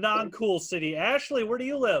 Yeah. the non-cool city. Ashley, where do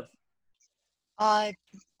you live?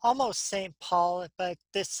 Almost St. Paul, but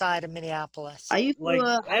this side of Minneapolis. I used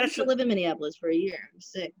to live in Minneapolis for a year. I'm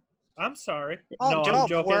sick. I'm sorry. Oh, no, dope. I'm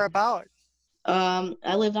joking. Where about?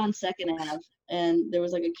 I lived on 2nd Ave, and there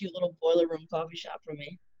was like a cute little boiler room coffee shop for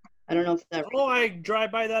me. I don't know if that. Oh, I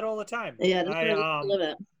drive by that all the time. Yeah, that's where I live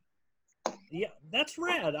at. Yeah, that's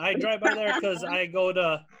rad. I drive by there because I go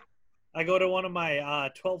to one of my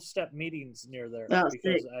 12-step meetings near there. Oh,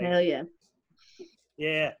 sick. Hell yeah.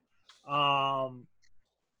 Yeah.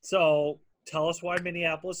 So tell us why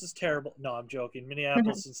Minneapolis is terrible. No, I'm joking.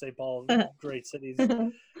 Minneapolis and St. Paul, great cities.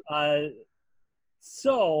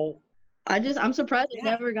 So I'm surprised it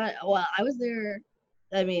never got. Well, I was there.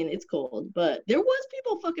 I mean, it's cold, but there was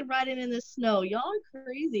people fucking riding in the snow. Y'all are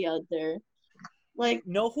crazy out there. Like,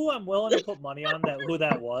 know who I'm willing to put money on who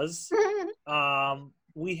that was?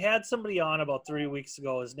 We had somebody on about 3 weeks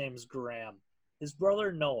ago. His name's Graham. His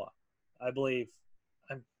brother Noah, I believe.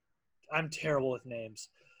 I'm terrible with names.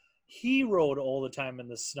 He rode all the time in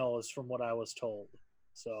the snows, from what I was told.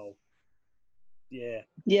 So, yeah.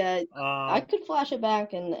 Yeah, I could flash it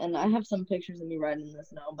back, and I have some pictures of me riding in the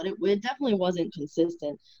snow, but it definitely wasn't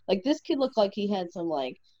consistent. Like, this kid looked like he had some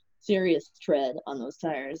like serious tread on those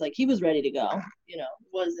tires. Like, he was ready to go. You know,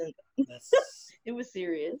 wasn't. It was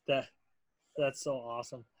serious. That's so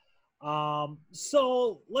awesome.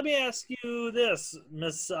 So let me ask you this,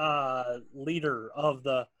 Miss Leader of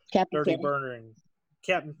the Captain Dirty Kenny. Burning.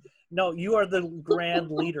 Captain, no, you are the grand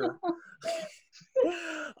leader.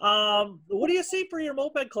 What do you see for your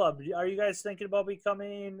moped club? Are you guys thinking about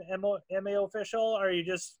becoming MAO official? Are you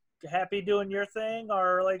just happy doing your thing,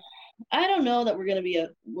 or like? I don't know that we're gonna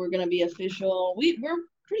be official. We're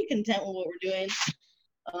pretty content with what we're doing.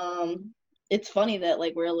 It's funny that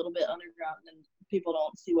like we're a little bit underground and people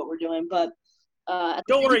don't see what we're doing, but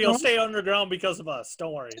don't worry, you'll stay underground because of us.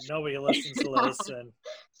 Don't worry, nobody listens to this. And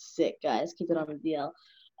sick guys, keep it on the DL.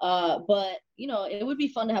 But you know, it would be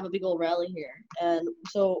fun to have a big old rally here, and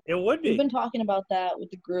so it would be. We've been talking about that with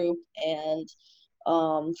the group and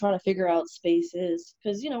trying to figure out spaces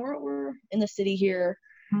because you know we're in the city here,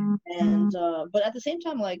 and but at the same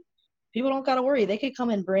time, like people don't gotta worry. They could come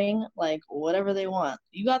and bring like whatever they want.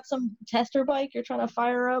 You got some tester bike you're trying to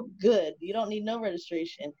fire up? Good. You don't need no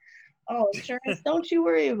registration. Oh, insurance, don't you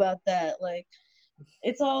worry about that. Like,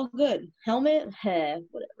 it's all good. Helmet,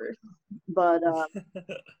 whatever. But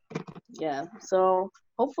yeah. So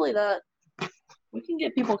hopefully that we can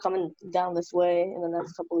get people coming down this way in the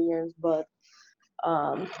next couple of years. But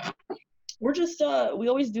we're just we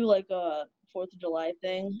always do like a 4th of July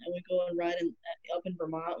thing, and we go and ride up in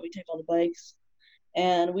Vermont. We take all the bikes,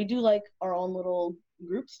 and we do like our own little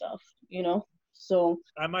group stuff, you know. So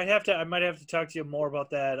I might have to talk to you more about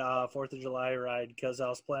that 4th of July ride because I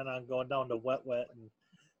was planning on going down to Wet and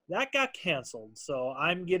that got canceled. So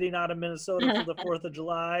I'm getting out of Minnesota for the 4th of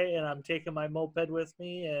July, and I'm taking my moped with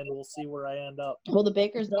me, and we'll see where I end up. Well, the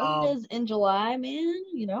Baker's Dozen is in July, man.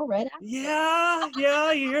 You know, right after. Yeah.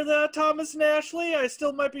 You hear that, Thomas and Ashley? I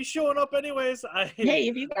still might be showing up anyways. Hey,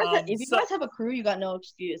 if you guys have a crew, you got no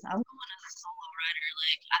excuse. I'm going as a solo rider.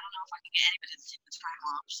 Like, I don't know if I can get anybody to take this time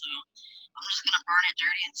off, so I'm just gonna burn it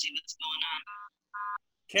dirty and see what's going on.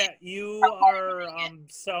 Kat, you are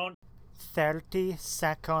sound. 30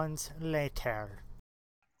 seconds later.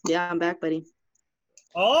 Yeah, I'm back, buddy.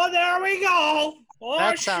 Oh, there we go. Oh,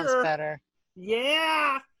 that sounds better.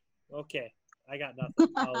 Yeah. Okay, I got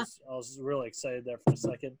nothing. I was really excited there for a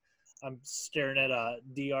second. I'm staring at a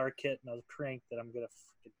DR kit and a crank that I'm gonna.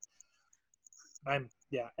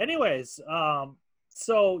 Anyways,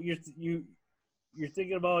 so you're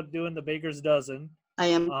thinking about doing the baker's dozen. I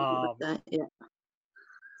am thinking about that. Yeah.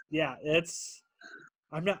 Yeah,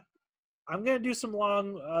 I'm not. I'm gonna do some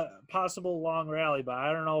possible long rally, but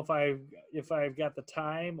I don't know if I've got the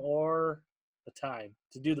time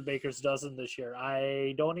to do the baker's dozen this year.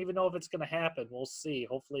 I don't even know if it's gonna happen. We'll see.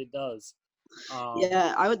 Hopefully, it does.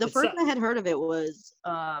 The first I had heard of it was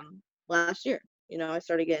last year. I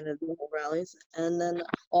started getting into the whole rallies, and then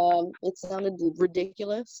it sounded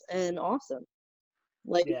ridiculous and awesome.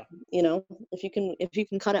 Like, yeah. If you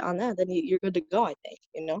can cut it on that, then you're good to go, I think.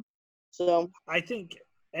 So I think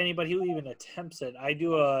anybody who even attempts it. I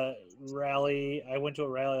do a rally. I went to a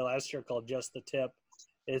rally last year called Just the Tip.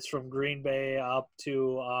 It's from Green Bay up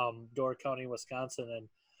to Door County, Wisconsin, and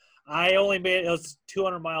I only made it was a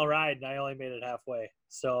 200-mile ride, and I only made it halfway.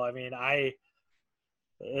 So I mean,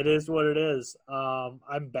 it is what it is.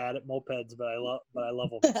 I'm bad at mopeds, but I love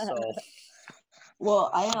them. So.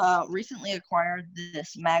 Well, I recently acquired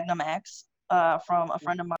this Magnum X from a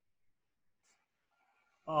friend of mine.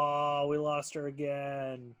 Oh, we lost her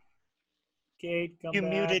again. Kate, come You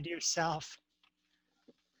back. muted yourself.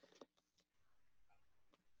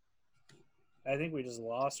 I think we just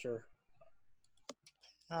lost her.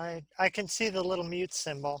 I can see the little mute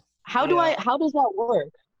symbol. How does that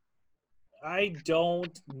work? I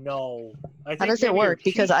don't know. How does it work?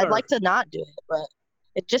 Because I'd like to not do it, but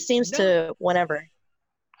it just seems to whenever.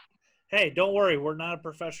 Hey, don't worry. We're not a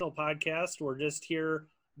professional podcast. We're just here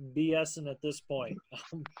BSing at this point.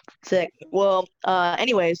 Sick. Well,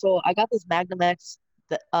 anyway, so I got this Magnum X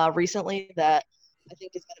recently that I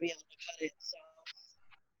think is going to be able to cut it. So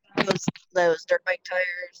those dirt bike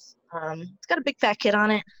tires. It's got a big fat kit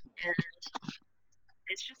on it, and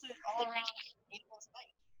it's just an all-around needless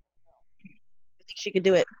bike. I think she could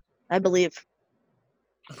do it. I believe.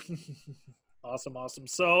 Awesome.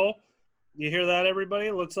 So, you hear that, everybody?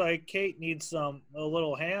 It looks like Kate needs a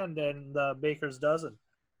little hand in the baker's dozen.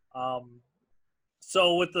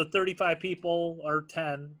 So with the 35 people or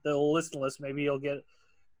 10 that will listen list, maybe you'll get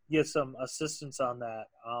some assistance on that.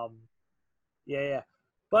 Yeah.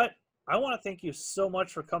 But I want to thank you so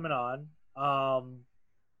much for coming on. I'm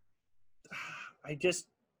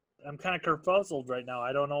kind of kerfuzzled right now.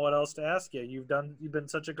 I don't know what else to ask you. You've been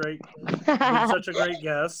such a great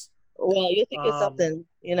guest. Well, you think it's something,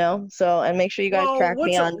 So, and make sure you guys track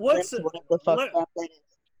me on whatever the fuck that is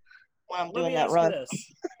while I'm doing that run.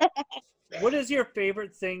 What is your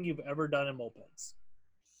favorite thing you've ever done in mopeds?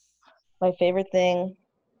 My favorite thing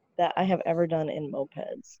that I have ever done in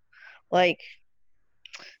mopeds, like,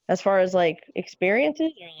 as far as like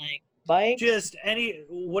experiences or like bikes, just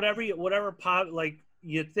whatever pop, like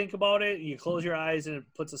you think about it, you close your eyes and it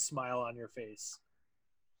puts a smile on your face.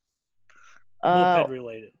 Moped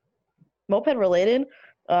related.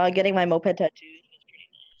 Getting my moped tattoos was pretty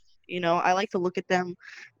nice. I like to look at them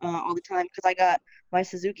all the time because I got my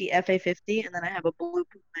Suzuki FA50 and then I have a blue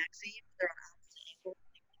Maxi. They're on opposite ankle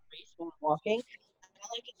race while I'm walking. And I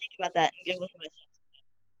like to think about that and get with myself.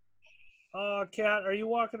 Kat, are you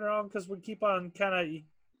walking around? Because we keep on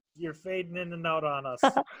you're fading in and out on us.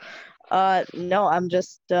 No, I'm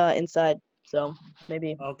just inside. So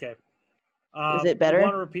maybe. Okay. Is it better? You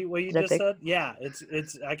want to repeat what you just said? Yeah,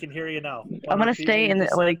 it's. I can hear you now. I'm gonna stay in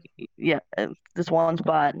this one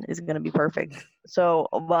spot is gonna be perfect. So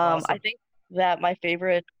awesome. I think that my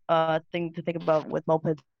favorite thing to think about with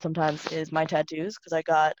mopeds sometimes is my tattoos because I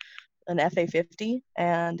got an FA50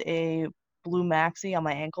 and a blue Maxi on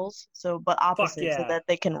my ankles. So, but opposite, so that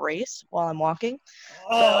they can race while I'm walking.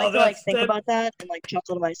 Oh, so I like to think about that and like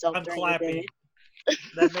chuckle to myself. I'm during clapping. The day.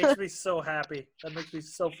 That makes me so happy. That makes me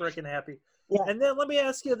so freaking happy. Yeah. And then let me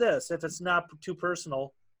ask you this: if it's not too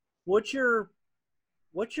personal, what's your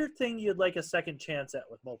thing you'd like a second chance at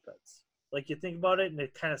with mopeds? Like you think about it and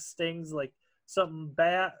it kind of stings, like something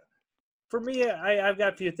bad. For me, I've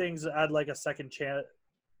got a few things I'd like a second chance.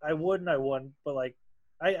 I wouldn't, but like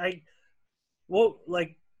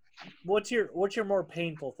what's your more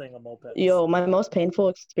painful thing on mopeds? Yo, my most painful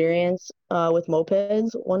experience with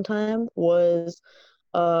mopeds one time was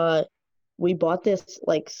we bought this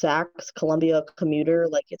like Saks Columbia commuter,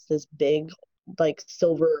 like it's this big like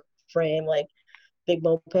silver frame like big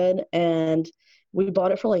moped, and we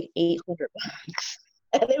bought it for like $800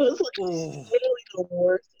 and it was like literally the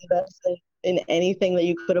worst investment in anything that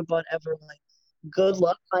you could have bought ever. Like good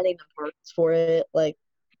luck finding the parts for it, like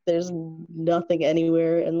there's nothing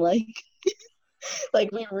anywhere, and like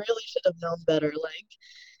like we really should have known better. Like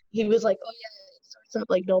he was like, oh yeah, it starts up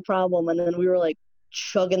like no problem, and then we were like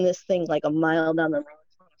chugging this thing like a mile down the road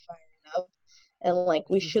trying to find and like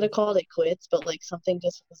we should have called it quits, but like something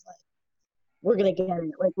just was like, we're gonna get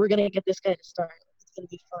it, like we're gonna get this guy to start. It's gonna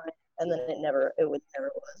be fine, and then it never was.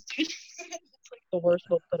 Dude. It's like the worst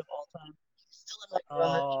moped of all time. Still in my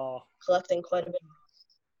garage, Oh, collecting quite a bit.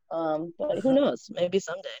 But who knows? Maybe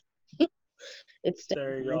someday. It's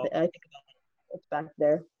there you go. I think about it. It's back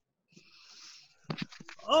there.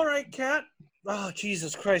 All right, Kat. Oh,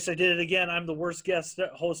 Jesus Christ, I did it again. I'm the worst guest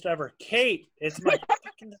host ever. Kate, it's my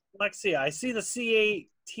fucking dyslexia. I see the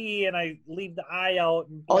C-A-T and I leave the I out.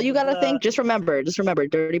 And All you gotta think, just remember,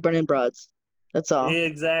 Dirty Burning Broads. That's all.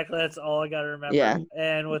 Exactly. That's all I gotta remember. Yeah,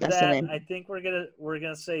 and with that's the that, name. I think we're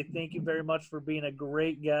gonna say thank you very much for being a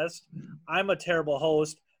great guest. I'm a terrible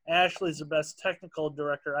host. Ashley's the best technical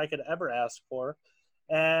director I could ever ask for.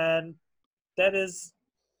 And that's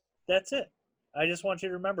it. I just want you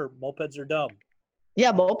to remember, mopeds are dumb.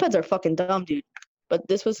 Yeah, mopeds are fucking dumb, dude. But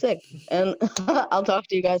this was sick. And I'll talk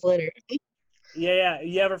to you guys later. Yeah.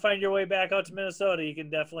 You ever find your way back out to Minnesota, you can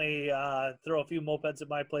definitely throw a few mopeds at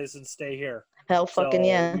my place and stay here. Hell fucking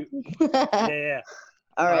yeah. Yeah.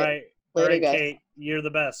 All right. Later, all right, guys. Kate, you're the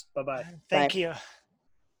best. Bye-bye. Thank you.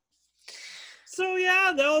 So,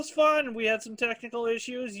 yeah, that was fun. We had some technical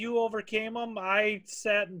issues. You overcame them. I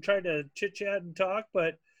sat and tried to chit-chat and talk,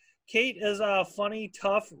 but Kate is a funny,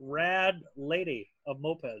 tough, rad lady of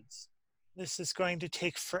mopeds. This is going to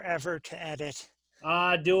take forever to edit.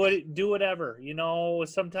 Do whatever. You know,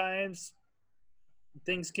 sometimes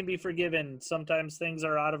things can be forgiven. Sometimes things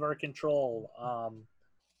are out of our control.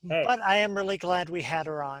 Hey. But I am really glad we had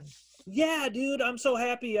her on. Yeah, dude, I'm so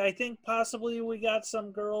happy. I think possibly we got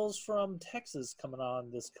some girls from Texas coming on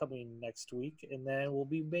this coming next week, and then we'll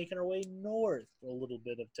be making our way north a little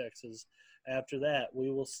bit of Texas after that. We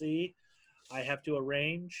will see. I have to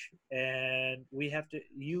arrange, and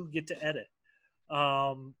you get to edit.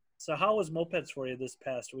 So how was mopeds for you this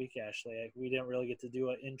past week, Ashley? We didn't really get to do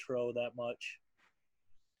an intro that much.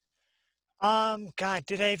 God,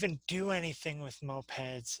 did I even do anything with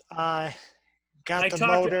mopeds? Got the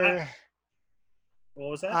motor. What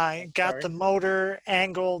was that? I got the motor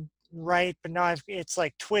angled right, but now it's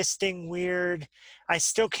like twisting weird. I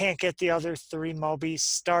still can't get the other 3 Mobies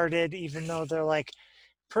started, even though they're like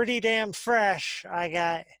pretty damn fresh.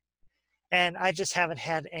 And I just haven't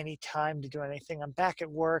had any time to do anything. I'm back at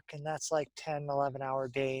work, and that's like 10, 11-hour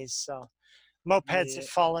days. So mopeds have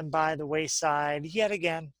fallen by the wayside yet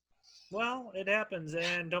again. Well, it happens,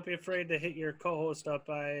 and don't be afraid to hit your co-host up.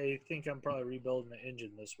 I think I'm probably rebuilding the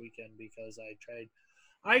engine this weekend because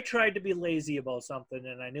I tried to be lazy about something,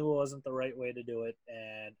 and I knew it wasn't the right way to do it,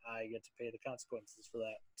 and I get to pay the consequences for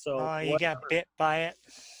that. So you got bit by it?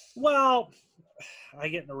 Well, I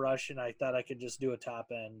get in a rush, and I thought I could just do a top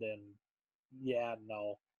end, and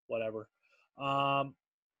whatever. I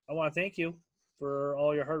want to thank you for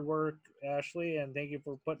all your hard work, Ashley, and thank you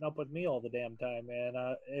for putting up with me all the damn time. And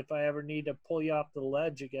if I ever need to pull you off the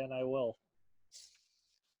ledge again, I will.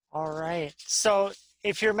 All right. So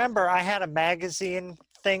if you remember, I had a magazine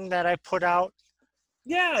thing that I put out.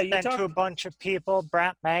 Yeah, you sent to a bunch of people,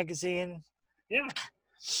 Brat Magazine. Yeah.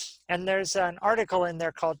 And there's an article in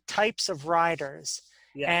there called Types of Riders.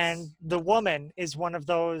 Yes. And the woman is one of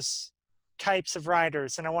those types of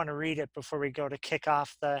riders. And I want to read it before we go to kick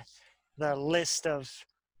off the list of,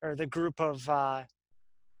 or the group of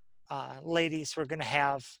ladies we're going to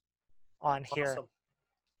have on here. Awesome.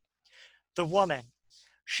 The woman.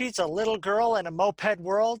 She's a little girl in a moped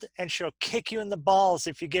world, and she'll kick you in the balls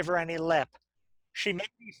if you give her any lip. She may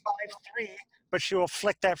be 5'3", but she will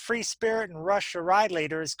flick that free spirit and rush a ride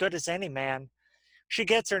leader as good as any man. She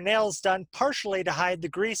gets her nails done partially to hide the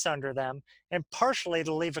grease under them and partially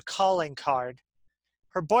to leave a calling card.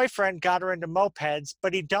 Her boyfriend got her into mopeds,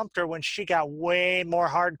 but he dumped her when she got way more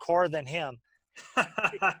hardcore than him.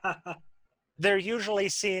 They're usually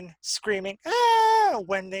seen screaming, "Ah!"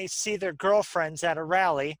 when they see their girlfriends at a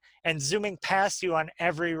rally and zooming past you on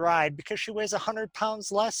every ride because she weighs 100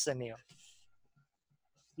 pounds less than you.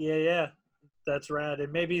 Yeah. That's rad.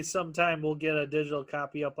 And maybe sometime we'll get a digital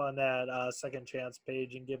copy up on that Second Chance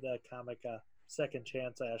page and give that comic a second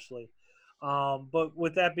chance, Ashley. But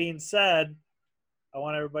with that being said, I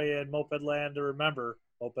want everybody in Moped Land to remember,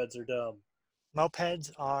 mopeds are dumb.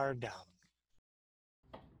 Mopeds are dumb.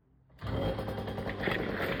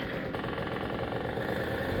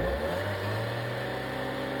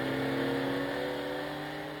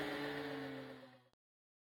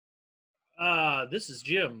 This is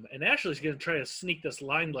Jim, and Ashley's going to try to sneak this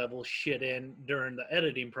line level shit in during the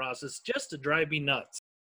editing process just to drive me nuts.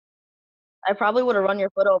 I probably would have run your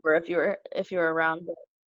foot over if you were around.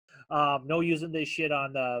 No using this shit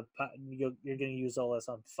on the. You're going to use all this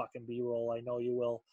on fucking B-roll. I know you will.